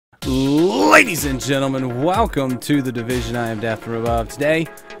Ladies and gentlemen, welcome to the Division. I am Death from Above. Today,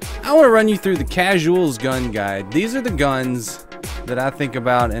 I want to run you through the Casuals gun guide. These are the guns that I think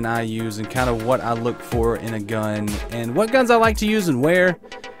about and I use, and kind of what I look for in a gun, and what guns I like to use and where,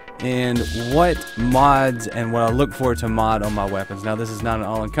 and what mods and what I look for to mod on my weapons. Now, this is not an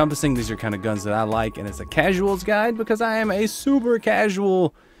all-encompassing. These are kind of guns that I like, and it's a Casuals guide because I am a super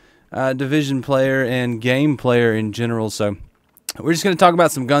casual Division player and game player in general. So we're just going to talk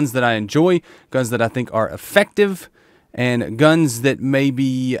about some guns that I enjoy, guns that I think are effective, and guns that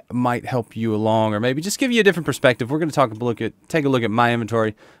maybe might help you along, or maybe just give you a different perspective. We're going to take a look at my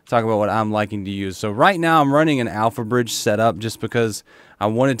inventory, talk about what I'm liking to use. So right now I'm running an Alpha Bridge setup just because I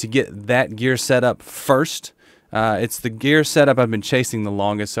wanted to get that gear setup first. It's the gear setup I've been chasing the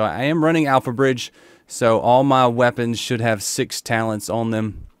longest. So I am running Alpha Bridge, so all my weapons should have 6 talents on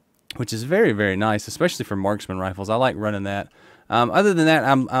them, which is very, very nice, especially for marksman rifles. I like running that. Other than that,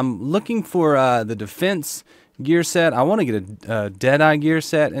 I'm looking for the defense gear set. I want to get a Deadeye gear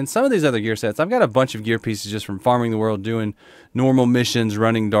set, and some of these other gear sets. I've got a bunch of gear pieces just from farming the world, doing normal missions,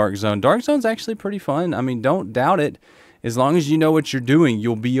 running Dark Zone. Dark Zone's actually pretty fun. I mean, don't doubt it. As long as you know what you're doing,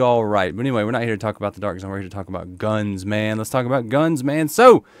 you'll be all right. But anyway, we're not here to talk about the Dark Zone. We're here to talk about guns, man. Let's talk about guns, man.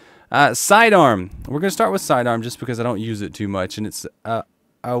 So, sidearm. We're going to start with sidearm just because I don't use it too much, and it's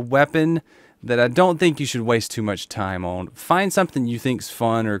a weapon that I don't think you should waste too much time on. Find something you think's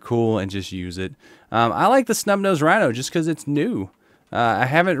fun or cool and just use it. I like the snub-nosed rhino just because it's new. I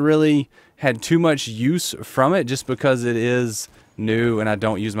haven't really had too much use from it just because it is new and I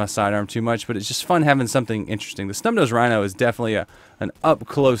don't use my sidearm too much, but it's just fun having something interesting. The snub-nosed rhino is definitely an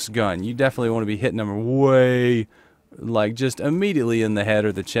up-close gun. You definitely want to be hitting them way, like, just immediately in the head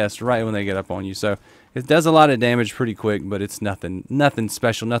or the chest right when they get up on you. So it does a lot of damage pretty quick, but it's nothing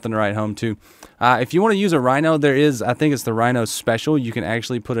special, nothing to write home to. If you want to use a rhino, there is, I think it's the Rhino Special. You can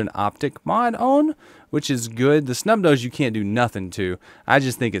actually put an optic mod on, which is good. The snub nose you can't do nothing to. I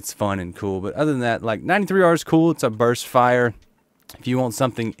just think it's fun and cool. But other than that, like, 93R is cool. It's a burst fire. If you want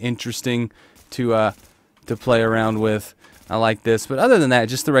something interesting to play around with, I like this. But other than that,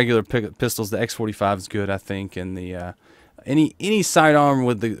 just the regular pistols. The X45 is good, I think, and the any sidearm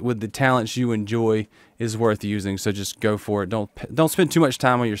with the talents you enjoy is worth using. So just go for it. Don't spend too much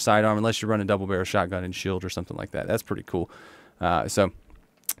time on your sidearm unless you run a double barrel shotgun and shield or something like that. That's pretty cool.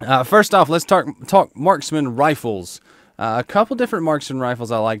 First off, let's talk marksman rifles. A couple different marksman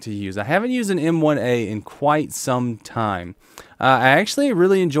rifles I like to use. I haven't used an M1A in quite some time. I actually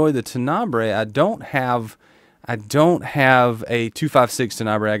really enjoy the Tenebrae. I don't have a 2.56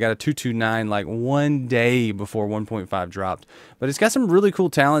 Tenebrae. I got a 2.29 like one day before 1.5 dropped. But it's got some really cool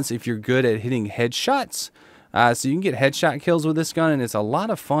talents if you're good at hitting headshots. So you can get headshot kills with this gun, and it's a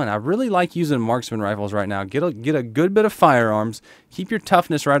lot of fun. I really like using marksman rifles right now. Get a good bit of firearms. Keep your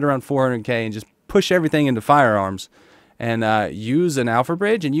toughness right around 400k and just push everything into firearms. And use an Alpha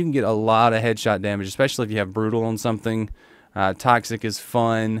Bridge, and you can get a lot of headshot damage, especially if you have Brutal on something. Toxic is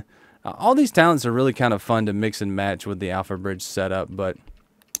fun. All these talents are really kind of fun to mix and match with the Alpha Bridge setup, but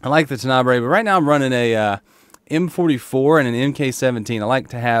I like the Tenebrae. But right now I'm running a M44 and an MK17. I like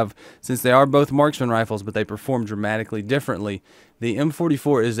to have, since they are both marksman rifles, but they perform dramatically differently, the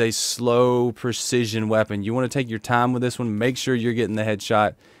M44 is a slow precision weapon. You want to take your time with this one, make sure you're getting the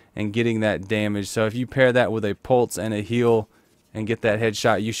headshot and getting that damage. So if you pair that with a pulse and a heal and get that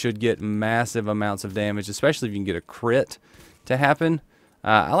headshot, you should get massive amounts of damage, especially if you can get a crit to happen.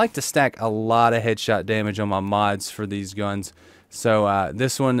 I like to stack a lot of headshot damage on my mods for these guns. So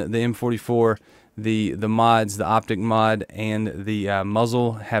this one, the M44, the mods, the optic mod, and the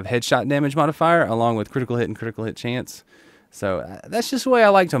muzzle have headshot damage modifier along with critical hit and critical hit chance. So that's just the way I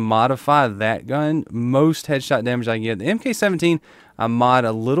like to modify that gun. Most headshot damage I get. The MK17 I mod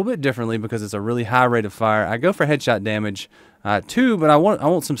a little bit differently because it's a really high rate of fire. I go for headshot damage too, but I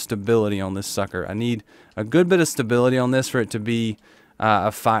want some stability on this sucker. I need a good bit of stability on this for it to be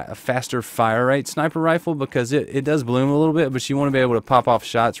a faster fire rate sniper rifle, because it does bloom a little bit, but you want to be able to pop off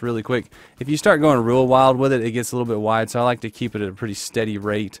shots really quick. If you start going real wild with it, it gets a little bit wide, so I like to keep it at a pretty steady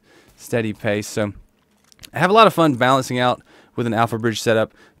rate, steady pace. So I have a lot of fun balancing out with an Alpha Bridge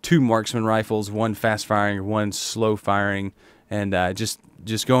setup, 2 marksman rifles, 1 fast firing, 1 slow firing, and just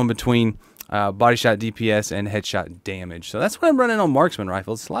going between body shot DPS and headshot damage. So that's what I'm running on marksman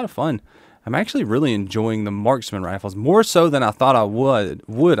rifles. It's a lot of fun. I'm actually really enjoying the marksman rifles, more so than I thought I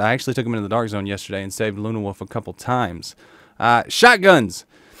would. I actually took them into the Dark Zone yesterday and saved Luna Wolf a couple times. Shotguns.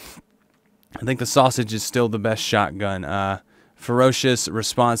 I think the sausage is still the best shotgun. Ferocious,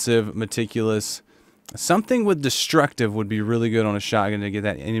 responsive, meticulous. Something with destructive would be really good on a shotgun to get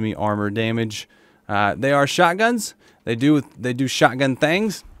that enemy armor damage. They are shotguns. They do shotgun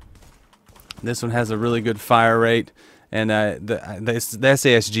things. This one has a really good fire rate, and the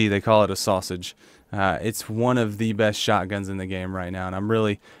SASG, they call it a sausage. It's one of the best shotguns in the game right now, and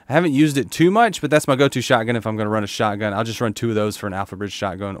I haven't used it too much, but that's my go-to shotgun. If I'm going to run a shotgun, I'll just run 2 of those for an Alpha Bridge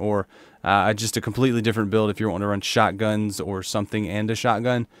shotgun, or just a completely different build if you're wanting to run shotguns or something and a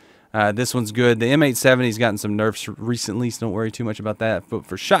shotgun. This one's good. The M870's gotten some nerfs recently, so don't worry too much about that. But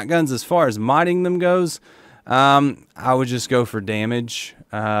for shotguns, as far as modding them goes, I would just go for damage,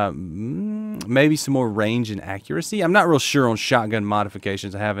 maybe some more range and accuracy. I'm not real sure on shotgun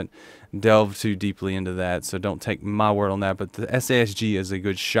modifications. I haven't delved too deeply into that, so don't take my word on that, but the SASG is a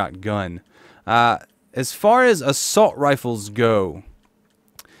good shotgun. As far as assault rifles go,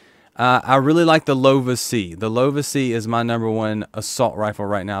 I really like the Lova C. The Lova C is my #1 assault rifle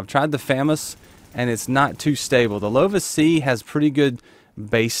right now. I've tried the FAMAS, and it's not too stable. The Lova C has pretty good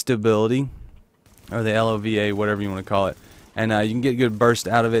base stability, or the LOVA, whatever you want to call it. And you can get good burst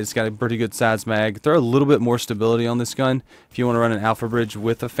out of it. It's got a pretty good size mag. Throw a little bit more stability on this gun. If you want to run an Alpha Bridge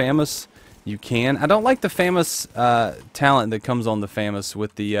with a FAMAS, you can. I don't like the FAMAS talent that comes on the FAMAS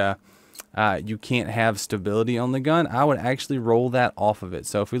with the you can't have stability on the gun. I would actually roll that off of it.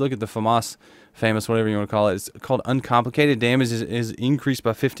 So if we look at the FAMAS, whatever you want to call it, it's called uncomplicated. Damage is increased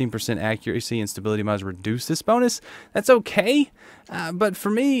by 15%, accuracy and stability mods reduce this bonus. That's okay, but for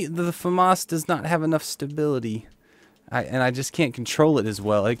me, the FAMAS does not have enough stability. And I just can't control it as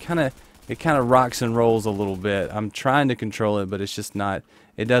well. It kind of rocks and rolls a little bit. I'm trying to control it, but it's just not.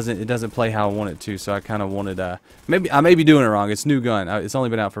 It doesn't play how I want it to. So I kind of wanted. Maybe I may be doing it wrong. It's a new gun. It's only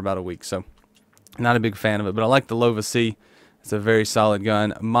been out for about a week, so not a big fan of it. But I like the Lova C. It's a very solid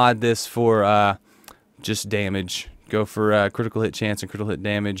gun. Mod this for just damage. Go for critical hit chance and critical hit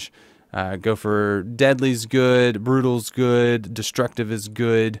damage. Go for deadly's good, brutal's good, destructive is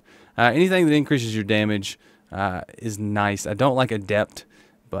good. Anything that increases your damage is nice. I don't like adept,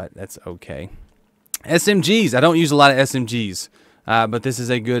 but that's okay. SMGs. I don't use a lot of SMGs, but this is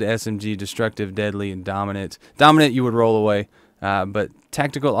a good SMG. Destructive, deadly, and dominant. Dominant you would roll away, but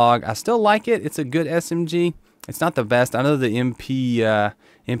tactical AUG, I still like it. It's a good SMG. It's not the best. I know the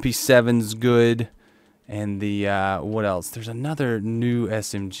MP7's good, and the what else? There's another new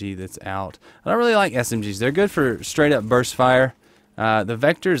SMG that's out. I don't really like SMGs. They're good for straight up burst fire. The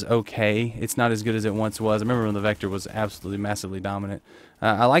Vector's okay. It's not as good as it once was. I remember when the Vector was absolutely massively dominant.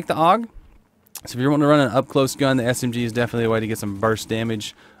 I like the AUG. So if you're wanting to run an up-close gun, the SMG is definitely a way to get some burst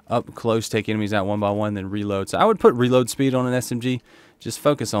damage up close, take enemies out one by one, then reload. So I would put reload speed on an SMG. Just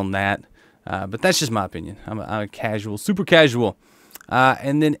focus on that. But that's just my opinion. I'm a casual, super casual.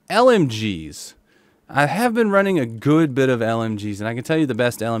 And then LMGs. I have been running a good bit of LMGs, and I can tell you the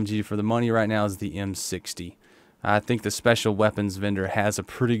best LMG for the money right now is the M60. I think the special weapons vendor has a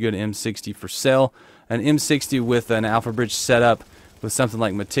pretty good M60 for sale. An M60 with an Alpha Bridge setup with something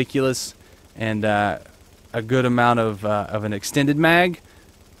like Meticulous and a good amount of an extended mag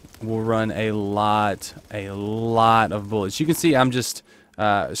will run a lot of bullets. You can see I'm just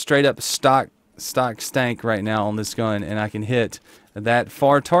straight up stock stank right now on this gun, and I can hit that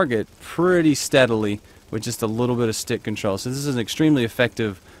far target pretty steadily with just a little bit of stick control. So this is an extremely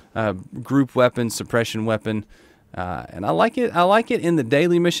effective group weapon, suppression weapon. And I like it. I like it in the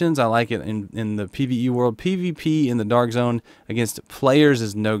daily missions. I like it in the PvE world. PvP in the Dark Zone against players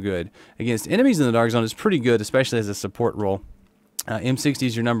is no good. Against enemies in the Dark Zone is pretty good, especially as a support role. M60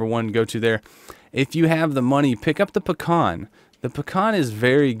 is your #1 go-to there. If you have the money, pick up the Pecan. The Pecan is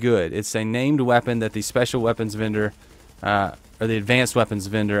very good. It's a named weapon that the special weapons vendor or the advanced weapons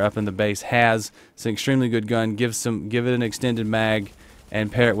vendor up in the base has. It's an extremely good gun. Give it an extended mag,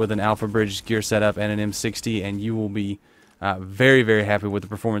 and pair it with an Alpha Bridge gear setup and an M60, and you will be very, very happy with the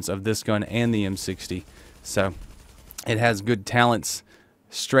performance of this gun and the M60. So it has good talents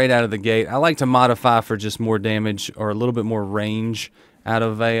straight out of the gate. I like to modify for just more damage or a little bit more range out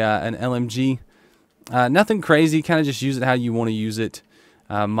of an LMG. Nothing crazy, kind of just use it how you want to use it,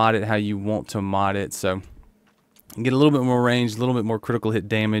 mod it how you want to mod it. So get a little bit more range, a little bit more critical hit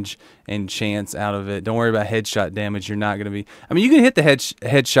damage and chance out of it. Don't worry about headshot damage. You're not going to be... I mean, you can hit the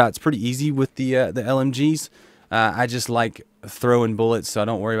headshots pretty easy with the LMGs. I just like throwing bullets, so I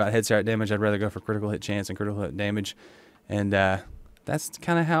don't worry about headshot damage. I'd rather go for critical hit chance and critical hit damage. And that's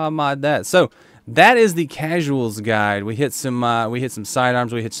kind of how I mod that. So that is the casuals guide. We hit some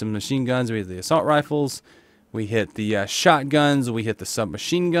sidearms. We hit some machine guns. We hit the assault rifles. We hit the shotguns. We hit the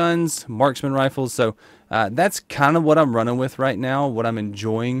submachine guns, marksman rifles. So that's kind of what I'm running with right now, what I'm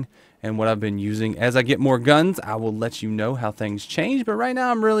enjoying and what I've been using. As I get more guns, I will let you know how things change. But right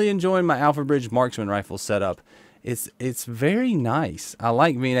now, I'm really enjoying my Alpha Bridge marksman rifle setup. It's very nice. I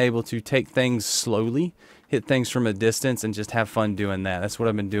like being able to take things slowly, hit things from a distance, and just have fun doing that. That's what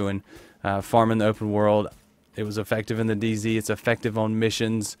I've been doing farm in the open world. It was effective in the DZ. It's effective on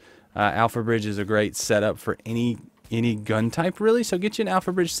missions. Alpha Bridge is a great setup for any gun type, really. So get you an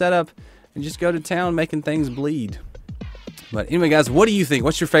Alpha Bridge setup and just go to town making things bleed. But anyway, guys, what do you think?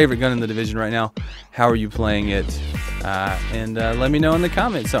 What's your favorite gun in the Division right now? How are you playing it? And let me know in the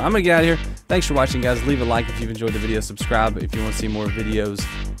comments. So I'm going to get out of here. Thanks for watching, guys. Leave a like if you've enjoyed the video. Subscribe if you want to see more videos.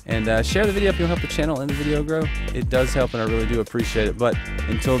 And share the video if you'll help the channel and the video grow. It does help, and I really do appreciate it. But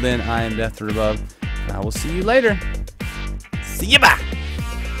until then, I am Death from Above. And I will see you later. See ya, bye!